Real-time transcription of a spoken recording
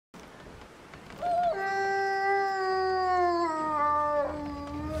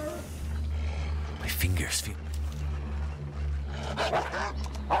There's few.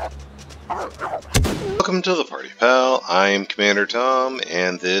 Welcome to the party, pal. I'm Commander Tom,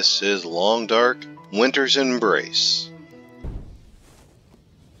 and this is Long Dark Winter's Embrace.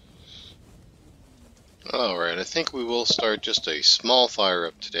 Alright, I think we will start just a small fire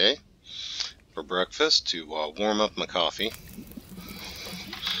up today for breakfast to warm up my coffee.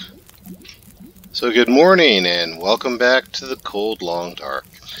 So good morning and welcome back to the cold Long Dark.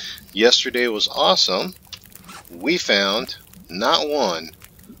 Yesterday was awesome. We found not one,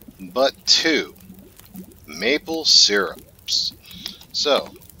 but two maple syrups.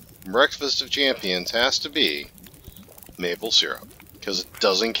 So, breakfast of champions has to be maple syrup, because it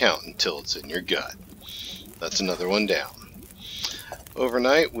doesn't count until it's in your gut. That's another one down.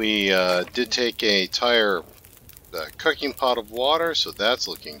 Overnight we did take a entire cooking pot of water, so that's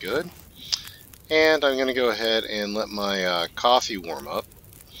looking good. And I'm going to go ahead and let my coffee warm up.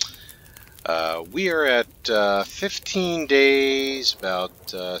 We are at 15 days,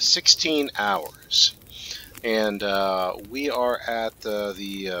 about 16 hours. And we are at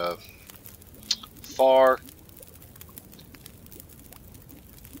the far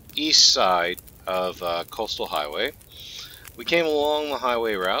east side of Coastal Highway. We came along the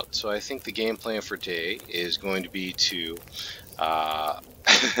highway route, so I think the game plan for today is going to be to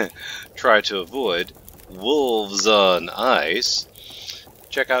try to avoid wolves on ice.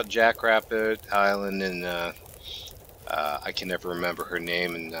 Check out Jackrabbit Island, and I can never remember her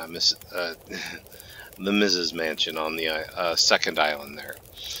name, and the Mrs. Mansion on the second island there.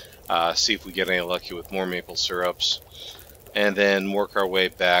 See if we get any lucky with more maple syrups, and then work our way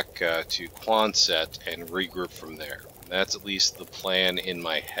back to Quonset and regroup from there. That's at least the plan in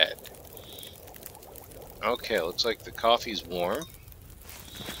my head. Okay, looks like the coffee's warm.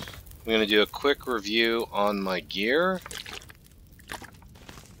 I'm going to do a quick review on my gear.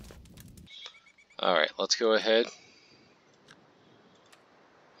 Alright, let's go ahead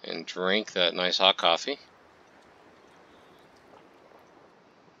and drink that nice hot coffee.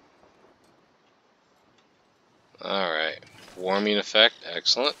 Alright, warming effect,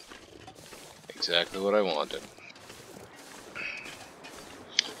 excellent. Exactly what I wanted.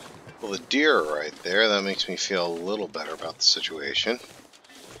 Well, the deer are right there. That makes me feel a little better about the situation.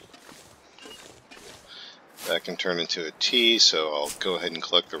 That can turn into a tea, so I'll go ahead and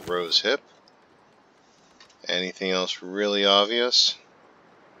collect the rose hip. Anything else really obvious?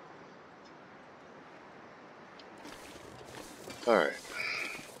 Alright.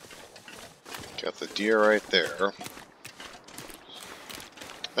 Got the deer right there.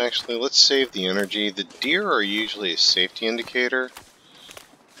 Actually, let's save the energy. The deer are usually a safety indicator.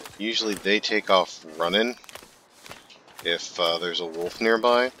 Usually they take off running if there's a wolf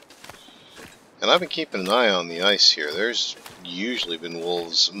nearby. And I've been keeping an eye on the ice here. There's usually been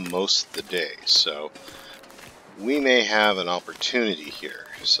wolves most of the day, so we may have an opportunity here.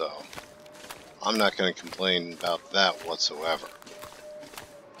 So I'm not going to complain about that whatsoever.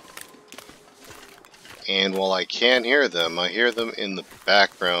 And while I can hear them, I hear them in the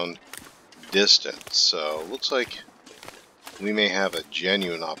background distance. So looks like we may have a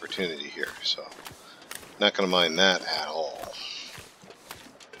genuine opportunity here. So not going to mind that at all.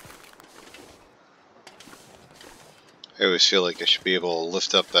 I always feel like I should be able to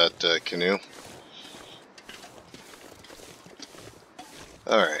lift up that canoe.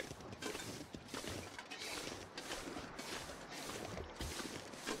 Alright.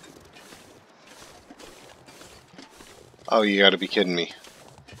 Oh, you gotta be kidding me.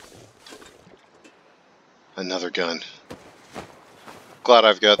 Another gun. Glad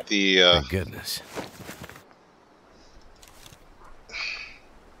I've got the, Thank goodness.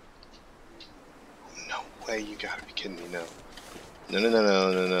 No way, you gotta be kidding me, no. No, no, no,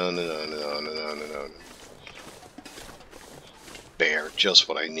 no, no, no, no, no, no, no, no, no, no. Bear, just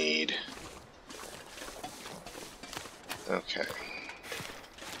what I need. Okay.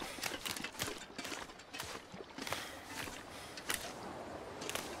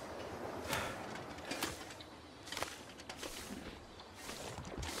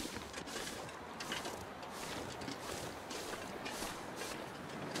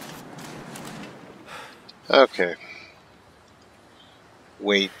 Okay.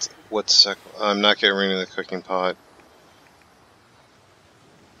 Wait, what's sec? I'm not getting rid of the cooking pot.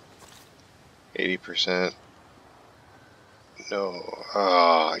 80%. No.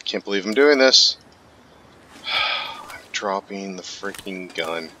 I can't believe I'm doing this. I'm dropping the freaking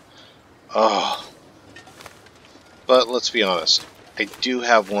gun. But let's be honest. I do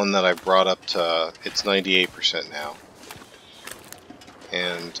have one that I brought up to, it's 98% now.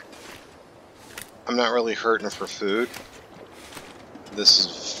 And I'm not really hurting for food. This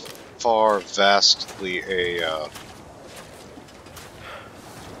is far vastly a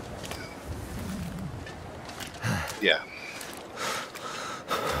yeah.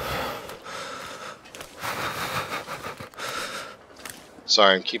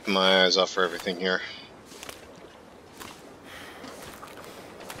 Sorry, I'm keeping my eyes off for everything here.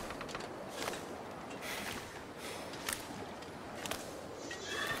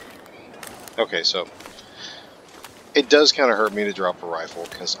 Okay, so it does kind of hurt me to drop a rifle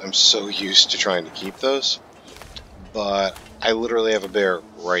because I'm so used to trying to keep those, but I literally have a bear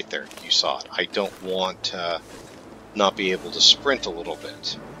right there. You saw it. I don't want to not be able to sprint a little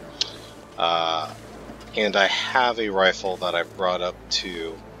bit. And I have a rifle that I've brought up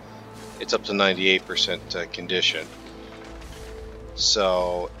to, it's up to 98% condition.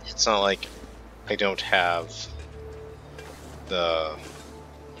 So it's not like I don't have the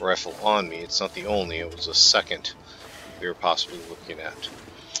rifle on me. It's not the only, it was a second we were possibly looking at.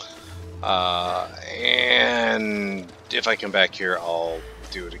 And if I come back here, I'll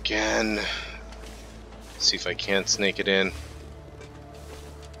do it again. See if I can snake it in.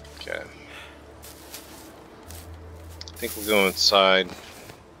 Okay. I think we'll go inside.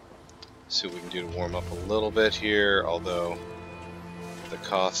 See what we can do to warm up a little bit here, although the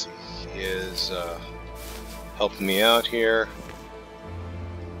coffee is helping me out here.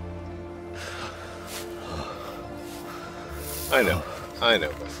 I know,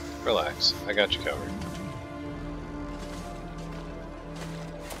 but relax. I got you covered.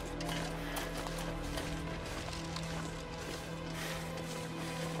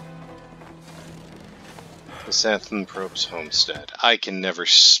 The Xanthan Probes Homestead. I can never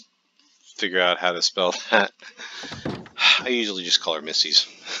figure out how to spell that. I usually just call her Missy's.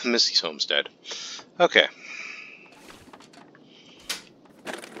 Missy's Homestead. Okay.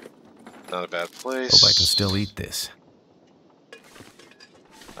 Not a bad place. Hope I can still eat this.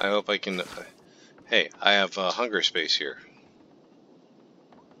 I hope I can... hey, I have hunger space here.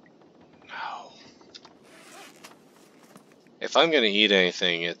 No. If I'm going to eat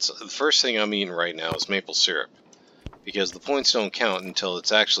anything, it's the first thing I'm eating right now is maple syrup. Because the points don't count until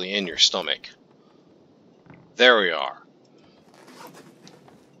it's actually in your stomach. There we are.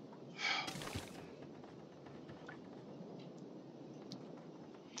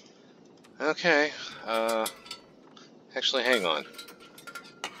 Okay, actually hang on.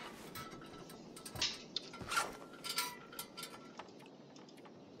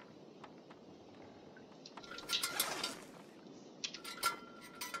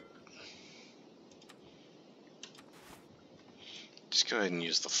 Just go ahead and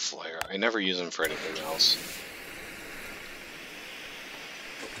use the flare. I never use them for anything else.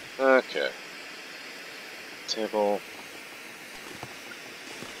 Okay. Table.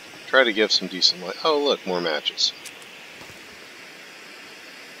 Try to give some decent light. Oh, look, more matches.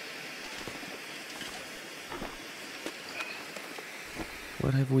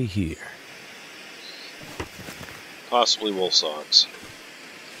 What have we here? Possibly wool socks.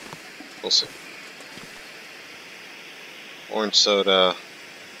 We'll see. Orange soda.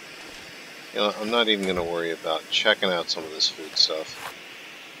 You know, I'm not even going to worry about checking out some of this food stuff.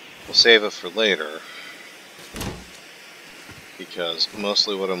 We'll save it for later. Because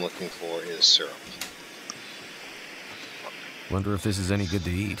mostly what I'm looking for is syrup. Wonder if this is any good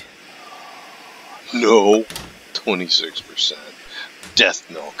to eat. No! 26%. Death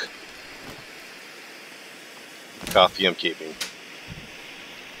milk. Coffee I'm keeping.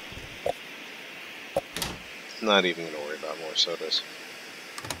 Not even going to worry about more sodas.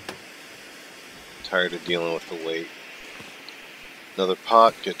 Tired of dealing with the weight. Another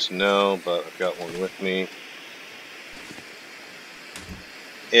pot, good to know, but I've got one with me.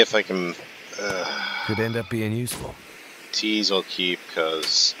 If I can... Could end up being useful. Teas I'll keep,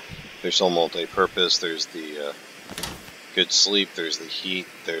 because there's all multi-purpose. There's the good sleep, there's the heat,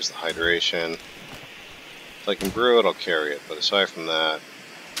 there's the hydration. If I can brew it, I'll carry it, but aside from that,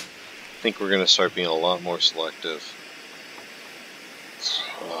 I think we're going to start being a lot more selective.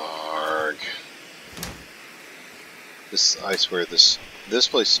 Arg. This, I swear, this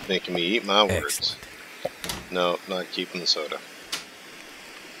place is making me eat my words. Excellent. No, not keeping the soda.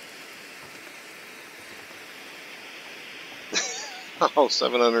 Oh,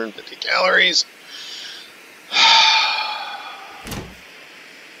 750 calories.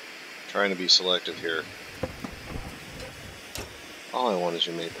 Trying to be selective here. All I want is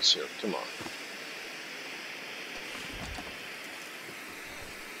your maple syrup. Come on.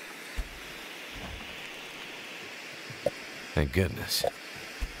 Thank goodness.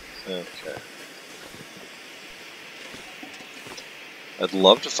 Okay. I'd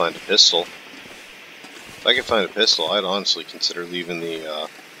love to find a pistol. If I could find a pistol, I'd honestly consider leaving the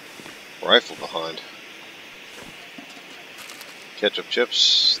Rifle behind. Ketchup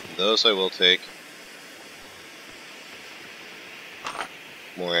chips, those I will take.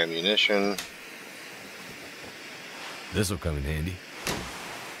 More ammunition. This'll come in handy.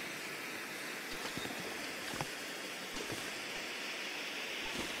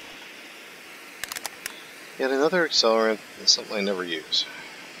 Yet another accelerant, and something I never use.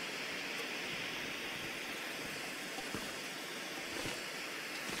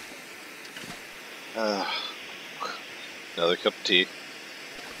 Another cup of tea.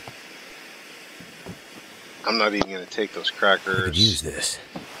 I'm not even going to take those crackers. I could use this.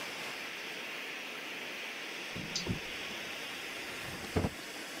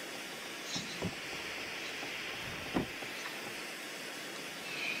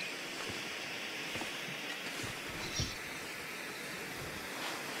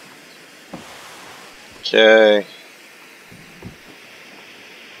 Okay.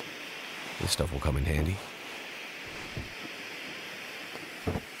 This stuff will come in handy.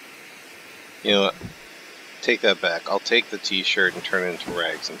 You know what? Take that back. I'll take the t-shirt and turn it into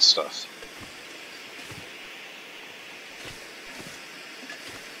rags and stuff.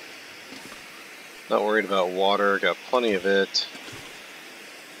 Not worried about water. Got plenty of it.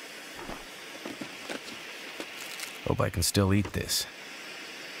 Hope I can still eat this.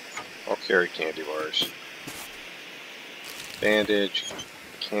 I'll carry candy bars. Bandage.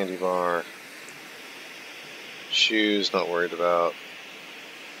 Candy bar. Shoes, not worried about.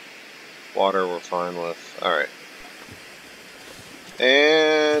 Water, we're fine with. Alright.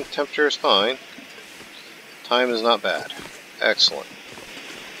 And temperature is fine. Time is not bad. Excellent.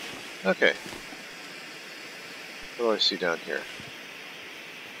 Okay. What do I see down here?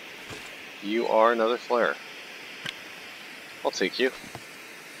 You are another flare. I'll take you.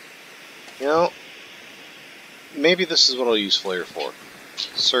 You know, maybe this is what I'll use flare for.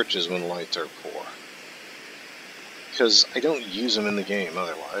 Searches when lights are poor. Because I don't use them in the game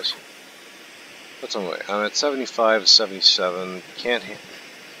otherwise. What's on the way? I'm at 75, 77. Can't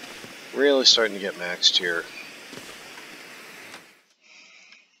really starting to get maxed here.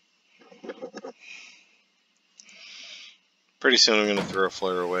 Pretty soon I'm going to throw a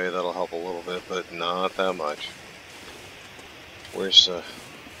flare away. That'll help a little bit, but not that much. Where's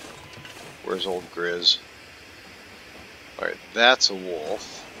old Grizz? Alright, that's a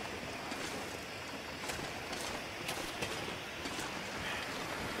wolf.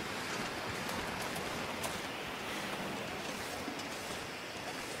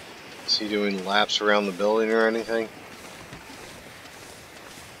 Is he doing laps around the building or anything?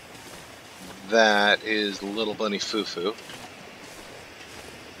 That is Little Bunny Foo-Foo.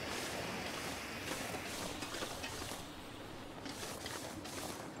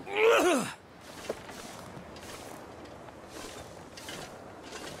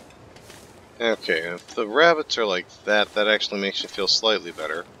 Okay, if the rabbits are like that, that actually makes me feel slightly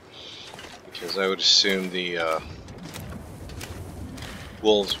better. Because I would assume the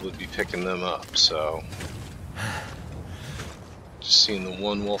wolves would be picking them up, so... Just seeing the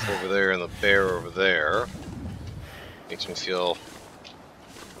one wolf over there and the bear over there makes me feel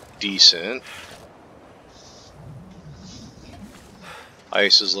decent.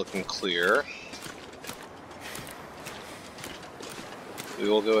 Ice is looking clear. We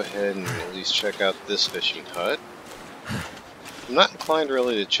will go ahead and at least check out this fishing hut. I'm not inclined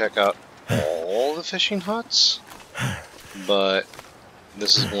really to check out all the fishing huts, but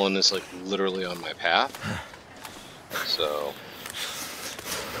this is one that's like literally on my path. So,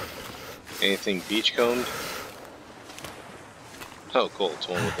 anything beachcombed? Oh, cool, it's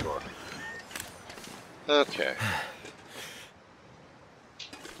one with the door. Okay.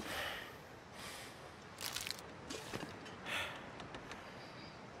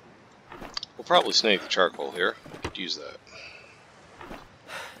 We'll probably snake the charcoal here. Could use that.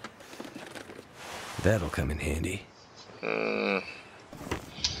 That'll come in handy.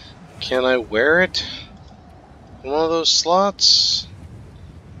 Can I wear it in one of those slots?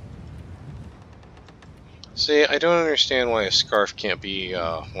 See, I don't understand why a scarf can't be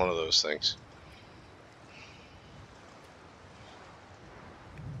one of those things.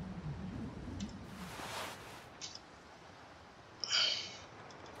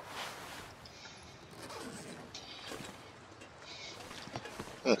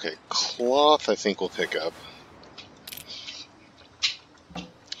 Okay, cloth I think we'll pick up.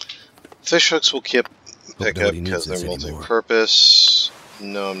 Fish hooks we'll pick up because they're multi-purpose.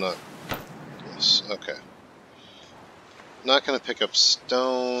 No, I'm not. Yes, okay. Not going to pick up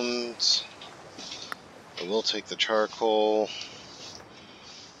stones. I will take the charcoal.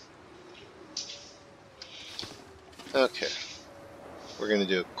 Okay. We're going to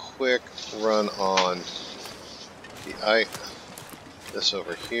do a quick run on this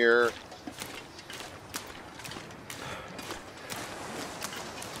over here.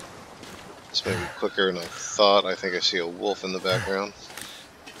 This may be quicker than I thought. I think I see a wolf in the background.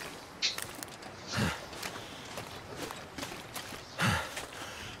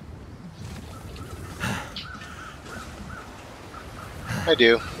 I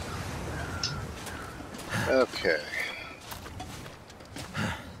do. Okay.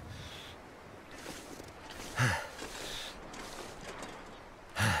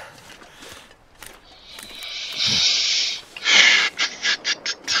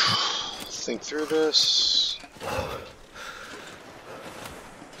 Think through this.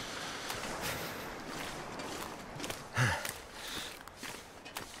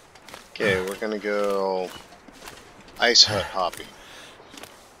 Okay, we're gonna go ice hut hopping.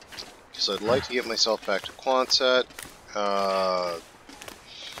 Because I'd like to get myself back to Quonset.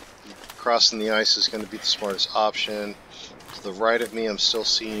 Crossing the ice is going to be the smartest option. To the right of me, I'm still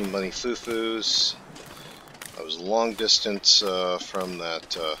seeing Money Foo-Foos. I was a long distance from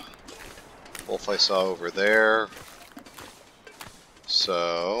that wolf I saw over there.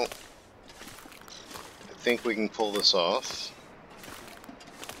 So, I think we can pull this off.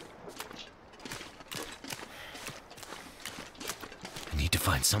 I need to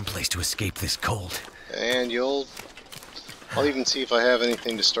find some place to escape this cold. And I'll even see if I have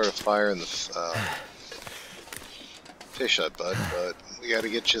anything to start a fire in the fish hut, bud, but we gotta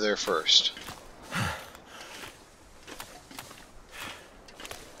get you there first.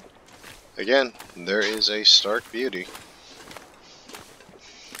 Again, there is a stark beauty.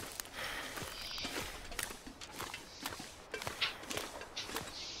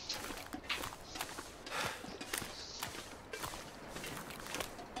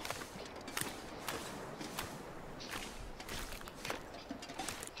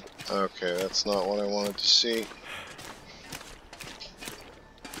 Okay, that's not what I wanted to see.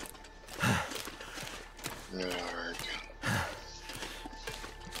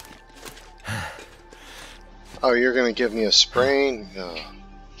 Oh, you're gonna give me a sprain? No.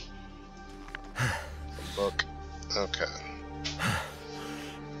 A book. Okay.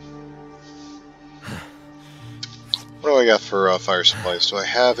 What do I got for fire supplies? Do I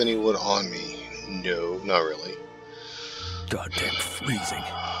have any wood on me? No, not really. Goddamn freezing.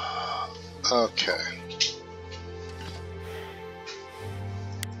 Okay.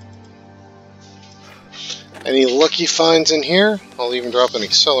 Any lucky finds in here? I'll even drop an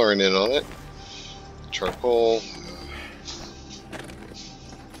accelerant in on it. Charcoal.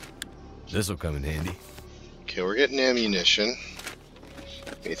 This'll come in handy. Okay, we're getting ammunition.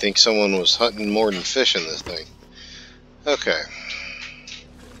 You think someone was hunting more than fish in this thing? Okay.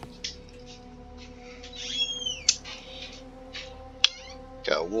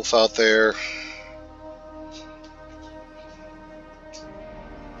 Got a wolf out there.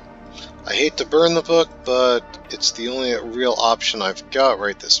 I hate to burn the book, but it's the only real option I've got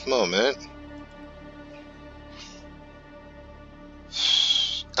right this moment.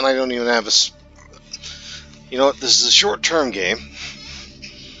 And I don't even have a... You know what? This is a short-term game.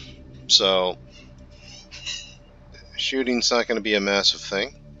 So, shooting's not going to be a massive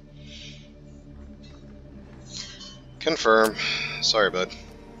thing. Confirm. Sorry, bud.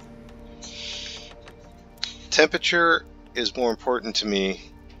 Temperature is more important to me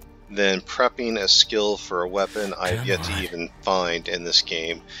than prepping a skill for a weapon I've yet to even find in this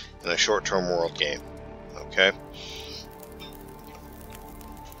game, in a short-term world game. Okay?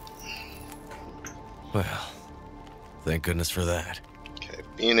 Well, thank goodness for that. Okay,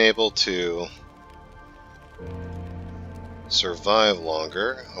 being able to survive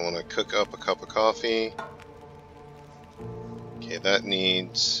longer. I want to cook up a cup of coffee. Okay, that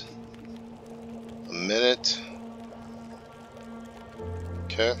needs a minute.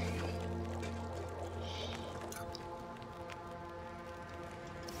 Okay.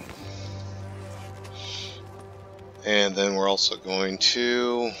 And then we're also going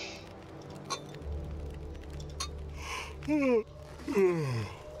to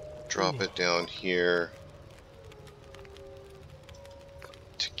drop it down here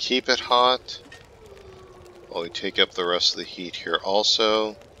to keep it hot while we take up the rest of the heat here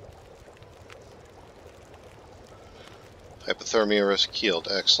also. Hypothermia risk healed.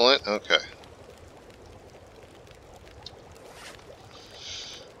 Excellent. Okay.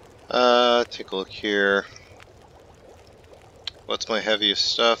 Take a look here. What's my heaviest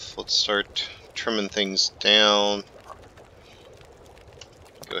stuff? Let's start trimming things down.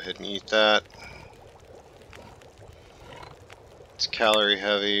 Go ahead and eat that. It's calorie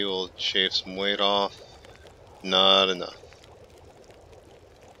heavy. We'll shave some weight off. Not enough.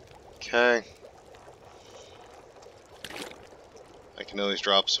 Okay. I can always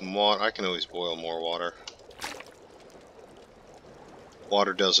drop some water. I can always boil more water.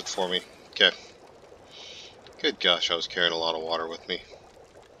 Water does it for me. Okay. Good gosh, I was carrying a lot of water with me.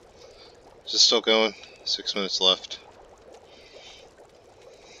 Is it still going? 6 minutes left.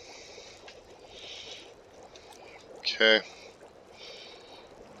 Okay.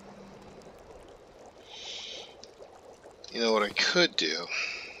 You know what I could do?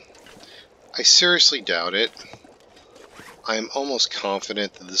 I seriously doubt it. I'm almost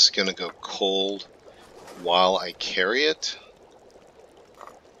confident that this is going to go cold while I carry it.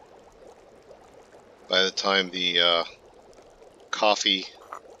 By the time the coffee...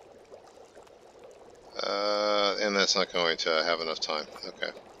 and that's not going to have enough time. Okay.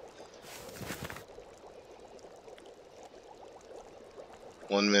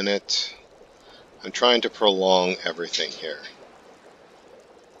 One minute. I'm trying to prolong everything here.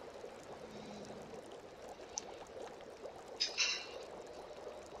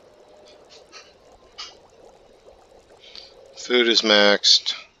 Food is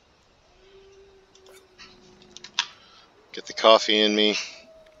maxed. Get the coffee in me.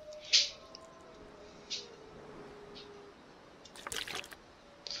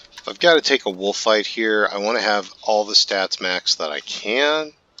 If I've got to take a wolf fight here, I want to have all the stats maxed that I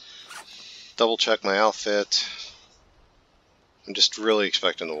can. Double check my outfit. I'm just really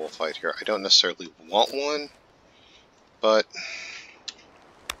expecting the wolf fight here. I don't necessarily want one, but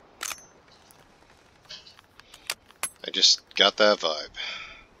I just got that vibe.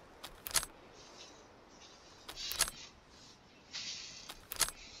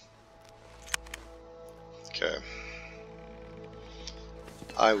 Okay.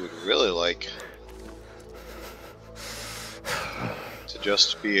 I would really like to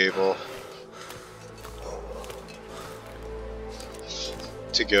just be able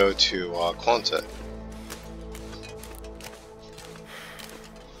to go to Quonset.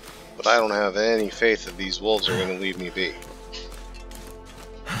 But I don't have any faith that these wolves are going to leave me be.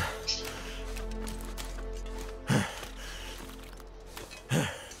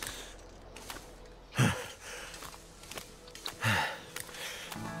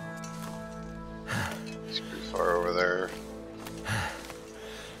 He's pretty far over there.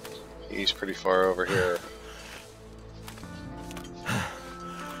 He's pretty far over here.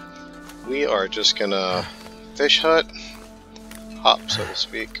 We are just gonna fish hut, hop, so to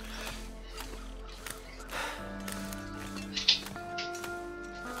speak.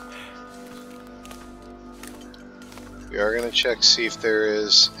 We are gonna check, see if there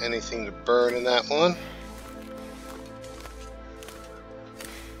is anything to burn in that one.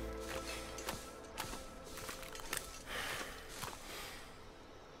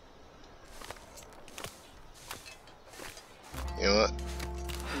 You know what?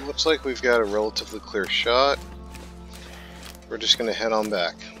 Looks like we've got a relatively clear shot. We're just going to head on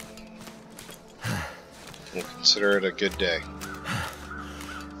back. We'll consider it a good day.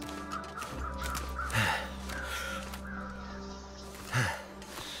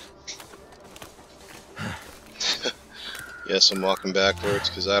 Yes, I'm walking backwards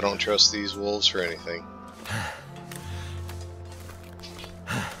because I don't trust these wolves for anything.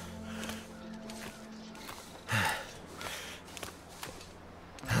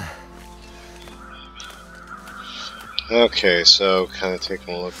 Okay, so kind of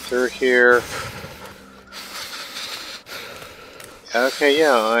taking a look through here. Okay,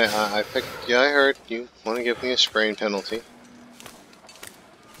 yeah, I picked. Yeah, I heard you want to give me a spraying penalty.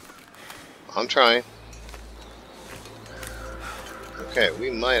 I'm trying. Okay, we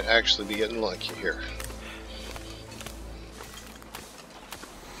might actually be getting lucky here.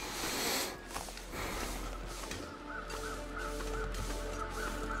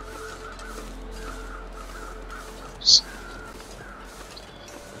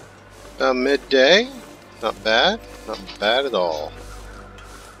 Midday, not bad at all.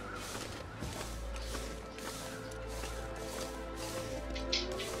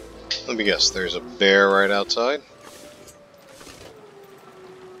 Let me guess, there's a bear right outside?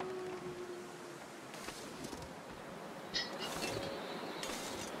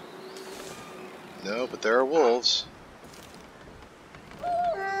 No, but there are wolves.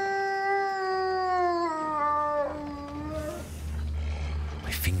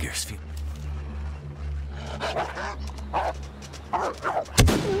 My fingers feel...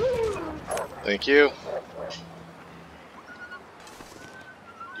 Thank you.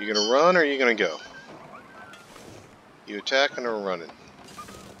 You gonna run or are you gonna go? You attacking or running?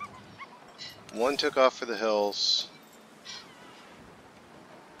 One took off for the hills.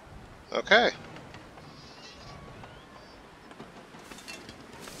 Okay.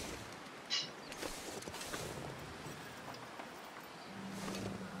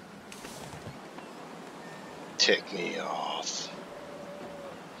 tick me off.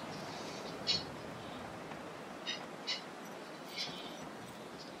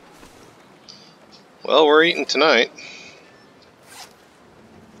 Well, we're eating tonight.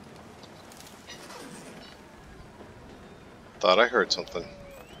 Thought I heard something.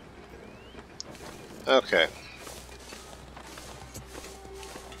 Okay.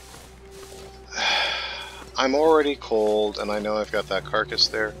 I'm already cold, and I know I've got that carcass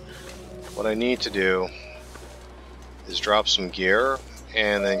there. What I need to do is drop some gear,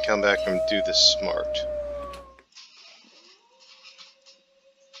 and then come back and do this smart.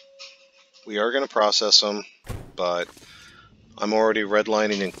 We are going to process them, but I'm already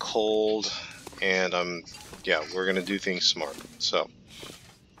redlining in cold, and we're going to do things smart. So,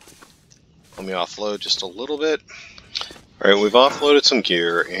 let me offload just a little bit. Alright, we've offloaded some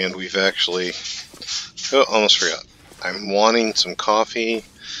gear, and we've actually... Oh, almost forgot. I'm wanting some coffee,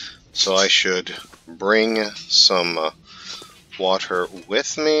 so I should bring some water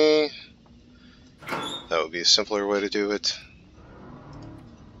with me. That would be a simpler way to do it.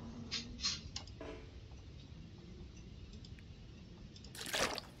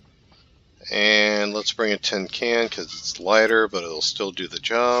 And let's bring a tin can because it's lighter, but it'll still do the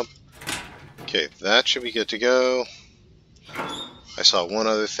job. Okay, that should be good to go. I saw one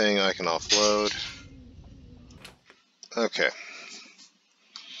other thing I can offload. Okay.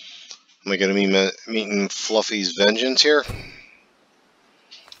 Am I going to be meeting Fluffy's vengeance here?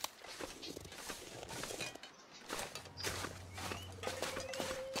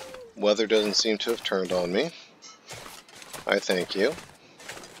 Weather doesn't seem to have turned on me. I thank you.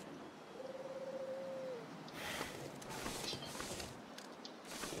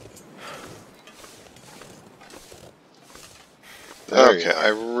 Okay, I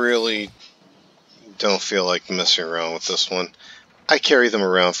really don't feel like messing around with this one. I carry them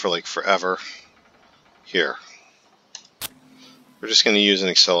around for like forever. Here. We're just going to use an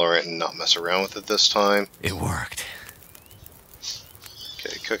accelerant and not mess around with it this time. It worked.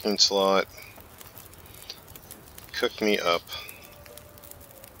 Okay, cooking slot. Cook me up.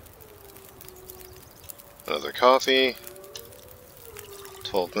 Another coffee.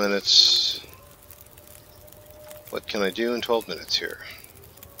 12 minutes. What can I do in 12 minutes here?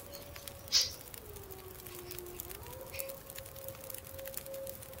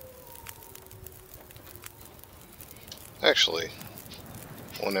 Actually,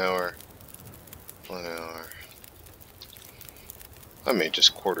 1 hour. 1 hour. I may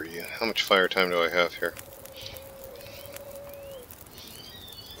just quarter you. How much fire time do I have here?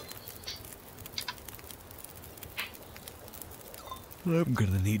 I'm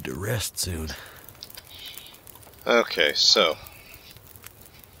gonna need to rest soon. Okay, so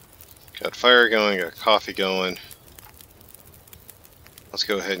got fire going, got coffee going. Let's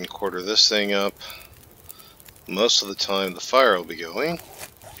go ahead and quarter this thing up. Most of the time the fire will be going,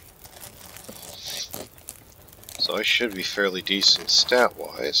 so I should be fairly decent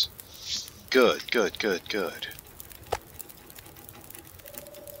stat-wise. Good, good, good, good.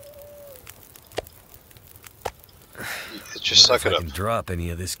 Just suck it up. I can drop any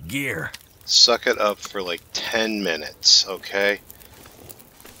of this gear. Suck it up for like 10 minutes, okay?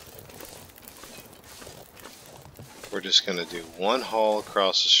 We're just gonna do one haul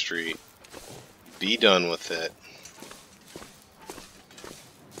across the street, be done with it.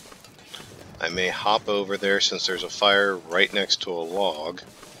 I may hop over there since there's a fire right next to a log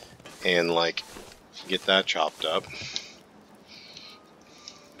and like get that chopped up.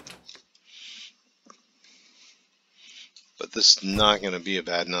 But this is not going to be a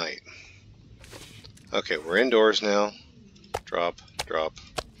bad night. Okay, we're indoors now. Drop, drop,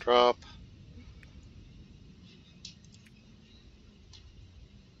 drop.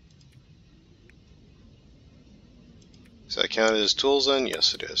 Is that counted as tools then?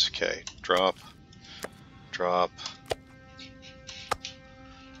 Yes, it is. Okay, drop, drop.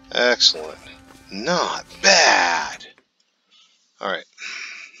 Excellent. Not bad. Alright.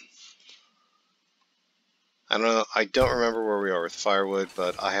 I don't remember where we are with firewood,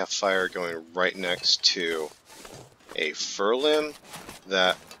 but I have fire going right next to a fir limb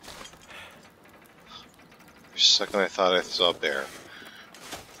that... For a second I thought I saw a bear.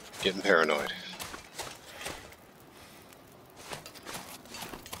 Getting paranoid.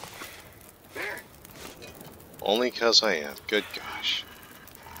 Only 'cause I am. Good gosh.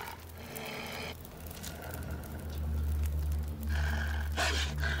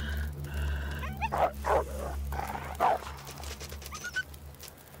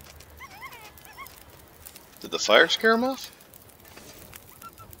 Did the fire scare him off?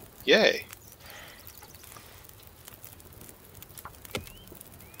 Yay.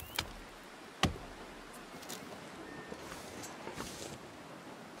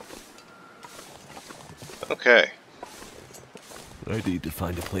 Okay. I need to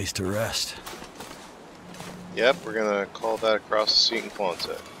find a place to rest. Yep, we're gonna call that across the street in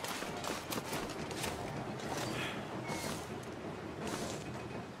Quonset.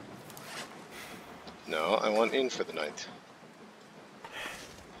 No, I want in for the night.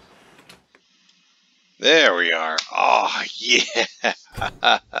 There we are. Oh,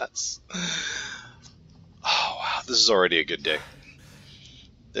 yes! Oh, wow, this is already a good day.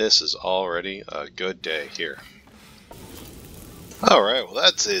 This is already a good day here. Alright, well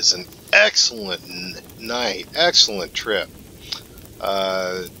that is an excellent night, excellent trip.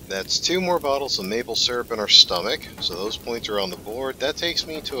 That's 2 more bottles of maple syrup in our stomach, so those points are on the board. That takes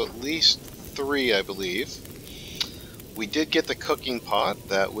me to at least 3, I believe. We did get the cooking pot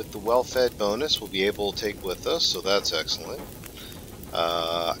that with the well-fed bonus we'll be able to take with us, so that's excellent.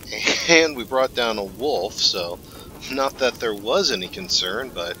 And we brought down a wolf, so not that there was any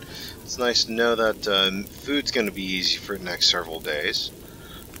concern, but it's nice to know that food's going to be easy for the next several days.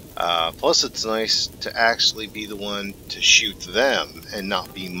 Plus it's nice to actually be the one to shoot them and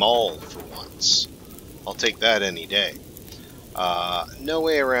not be mauled for once. I'll take that any day. No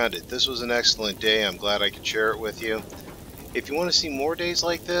way around it. This was an excellent day. I'm glad I could share it with you. If you want to see more days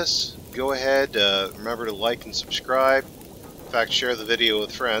like this, go ahead. Remember to like and subscribe. In fact, share the video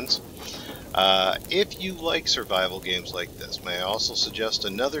with friends. If you like survival games like this, may I also suggest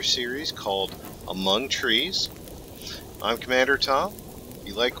another series called Among Trees. I'm Commander Tom. If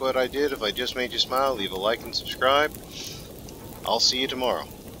you like what I did, if I just made you smile, leave a like and subscribe. I'll see you tomorrow.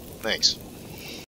 Thanks.